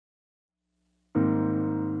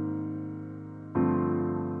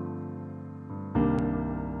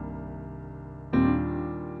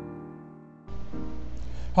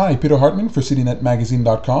Hi, Peter Hartman for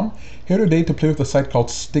CityNetMagazine.com, here today to play with a site called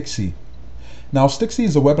Stixy. Now, Stixy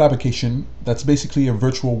is a web application that's basically a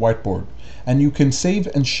virtual whiteboard, and you can save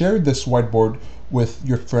and share this whiteboard with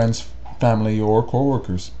your friends, family, or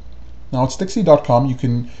coworkers. Now, at Stixy.com, you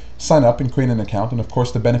can sign up and create an account, and of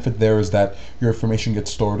course, the benefit there is that your information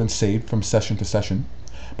gets stored and saved from session to session.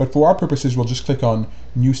 But for our purposes, we'll just click on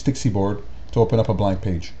New Stixyboard to open up a blank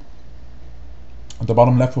page. At the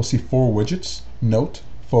bottom left, we'll see 4 widgets: Note,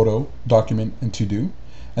 Photo, Document, and To Do.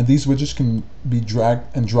 And these widgets can be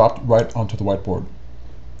dragged and dropped right onto the whiteboard.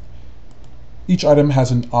 Each item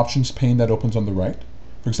has an options pane that opens on the right.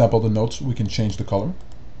 For example, the notes, we can change the color.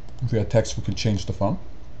 If we had text, we can change the font.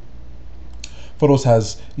 Photos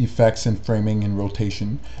has effects and framing and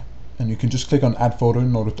rotation, and you can just click on Add Photo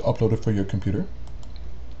in order to upload it for your computer.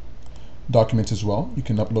 Documents as well, you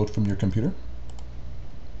can upload from your computer.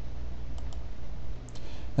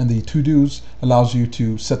 And the to-dos allows you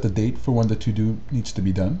to set the date for when the to-do needs to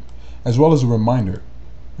be done, as well as a reminder,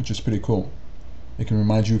 which is pretty cool. It can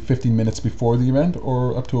remind you 15 minutes before the event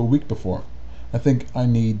or up to a week before. I think I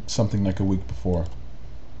need something like a week before.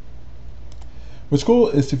 What's cool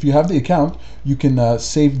is if you have the account, you can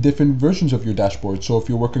save different versions of your dashboard. So if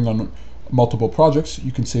you're working on multiple projects,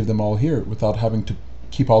 you can save them all here without having to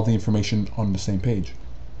keep all the information on the same page.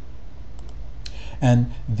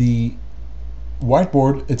 And the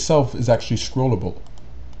whiteboard itself is actually scrollable.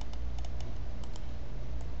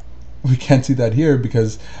 We can't see that here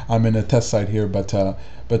because I'm in a test site here, but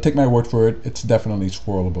take my word for it, it's definitely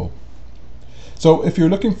scrollable. So if you're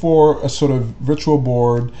looking for a sort of virtual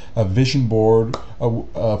board, a vision board,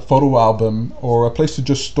 a photo album, or a place to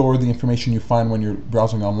just store the information you find when you're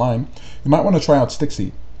browsing online, you might want to try out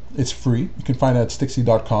Stixy. It's free. You can find it at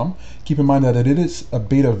stixy.com. Keep in mind that it is a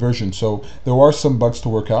beta version, so there are some bugs to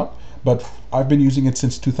work out, but I've been using it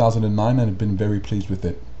since 2009 and I've been very pleased with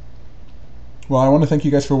it. Well, I want to thank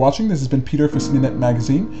you guys for watching. This has been Peter for CityNet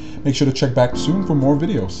Magazine. Make sure to check back soon for more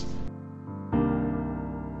videos.